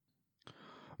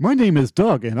My name is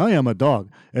Doug, and I am a dog.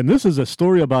 And this is a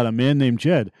story about a man named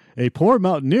Jed, a poor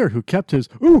mountaineer who kept his...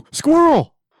 Ooh,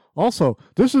 squirrel! Also,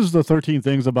 this is the 13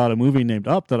 things about a movie named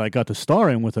Up that I got to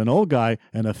star in with an old guy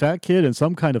and a fat kid and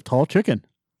some kind of tall chicken.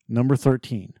 Number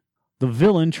 13. The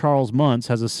villain, Charles Muntz,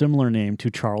 has a similar name to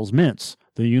Charles Mintz,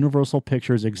 the Universal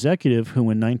Pictures executive who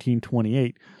in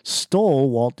 1928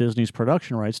 stole Walt Disney's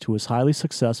production rights to his highly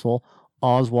successful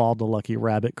Oswald the Lucky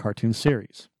Rabbit cartoon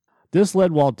series. This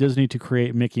led Walt Disney to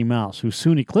create Mickey Mouse, who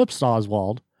soon eclipsed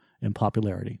Oswald in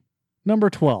popularity. Number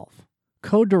 12.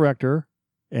 Co-director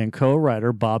and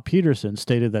co-writer Bob Peterson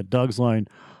stated that Doug's line,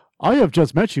 "I have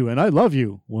just met you and I love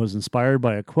you," was inspired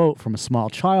by a quote from a small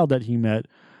child that he met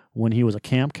when he was a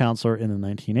camp counselor in the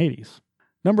 1980s.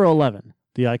 Number 11.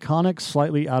 The iconic,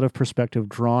 slightly out-of-perspective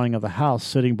drawing of the house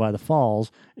sitting by the falls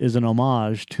is an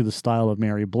homage to the style of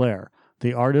Mary Blair,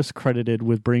 the artist credited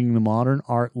with bringing the modern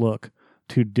art look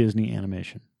to Disney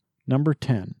animation. Number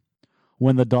 10.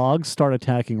 When the dogs start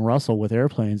attacking Russell with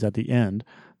airplanes at the end,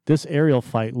 this aerial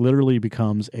fight literally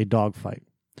becomes a dog fight.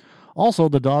 Also,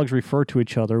 the dogs refer to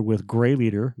each other with Gray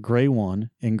Leader, Gray 1,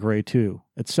 and Gray 2,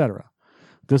 etc.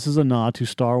 This is a nod to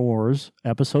Star Wars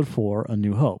Episode 4, A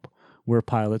New Hope, where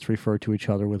pilots refer to each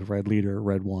other with Red Leader,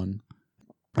 Red 1.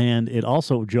 And it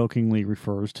also jokingly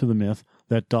refers to the myth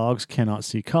that dogs cannot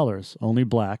see colors, only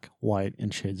black, white,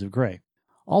 and shades of gray.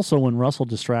 Also, when Russell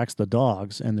distracts the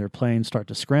dogs and their planes start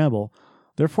to scramble,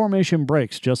 their formation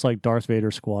breaks just like Darth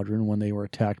Vader's squadron when they were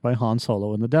attacked by Han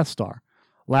Solo in the Death Star.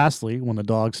 Lastly, when the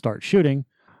dogs start shooting,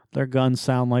 their guns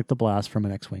sound like the blast from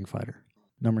an X-Wing fighter.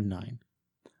 Number 9.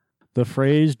 The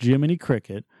phrase Jiminy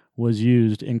Cricket was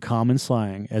used in common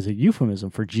slang as a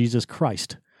euphemism for Jesus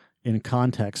Christ in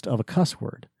context of a cuss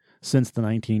word since the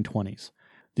 1920s.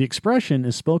 The expression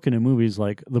is spoken in movies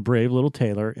like The Brave Little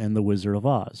Tailor and The Wizard of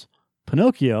Oz.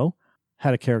 Pinocchio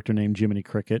had a character named Jiminy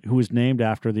Cricket who was named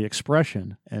after the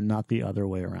expression and not the other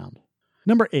way around.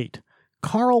 Number 8.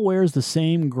 Carl wears the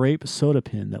same grape soda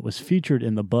pin that was featured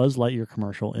in the Buzz Lightyear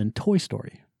commercial in Toy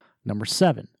Story. Number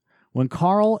 7. When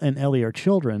Carl and Ellie are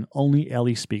children, only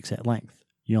Ellie speaks at length.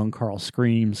 Young Carl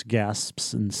screams,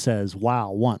 gasps, and says,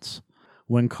 "Wow," once.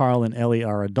 When Carl and Ellie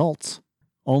are adults,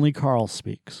 only Carl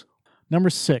speaks. Number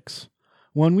 6.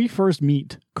 When we first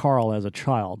meet Carl as a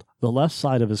child, the left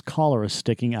side of his collar is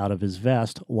sticking out of his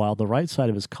vest, while the right side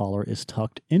of his collar is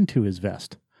tucked into his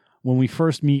vest. When we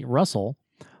first meet Russell,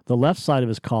 the left side of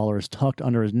his collar is tucked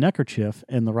under his neckerchief,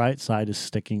 and the right side is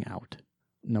sticking out.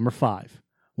 Number 5.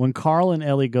 When Carl and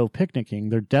Ellie go picnicking,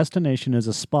 their destination is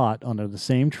a spot under the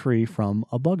same tree from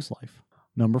A Bug's Life.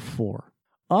 Number 4.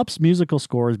 Up's musical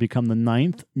score has become the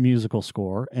 9th musical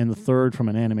score and the 3rd from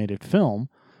an animated film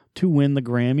to win the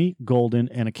Grammy, Golden,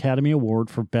 and Academy Award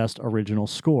for Best Original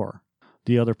Score.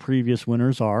 The other previous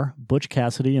winners are Butch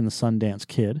Cassidy and the Sundance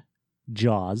Kid,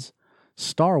 Jaws,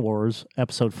 Star Wars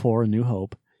Episode 4, A New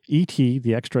Hope, E.T.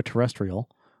 the Extraterrestrial,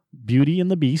 Beauty and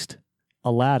the Beast,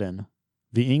 Aladdin,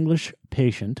 The English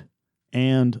Patient,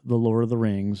 and The Lord of the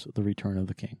Rings, The Return of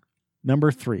the King.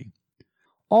 Number 3.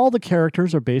 All the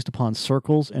characters are based upon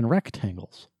circles and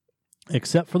rectangles,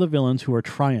 except for the villains who are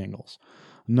triangles.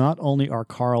 Not only are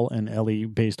Carl and Ellie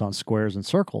based on squares and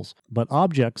circles, but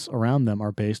objects around them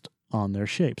are based on their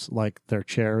shapes, like their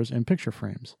chairs and picture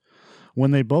frames.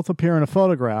 When they both appear in a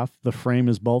photograph, the frame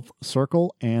is both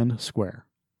circle and square.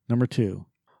 Number 2.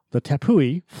 The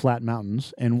Tepui, flat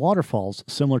mountains, and waterfalls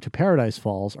similar to Paradise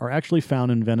Falls are actually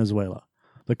found in Venezuela.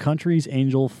 The country's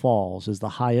Angel Falls is the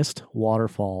highest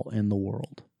waterfall in the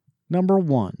world. Number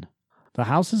 1. The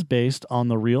house is based on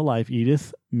the real-life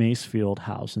Edith Macefield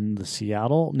house in the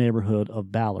Seattle neighborhood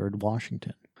of Ballard,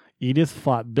 Washington. Edith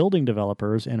fought building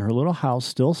developers, and her little house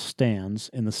still stands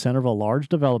in the center of a large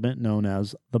development known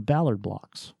as the Ballard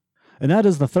Blocks. And that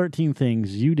is the 13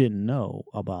 things you didn't know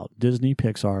about Disney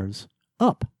Pixar's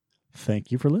Up.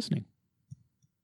 Thank you for listening.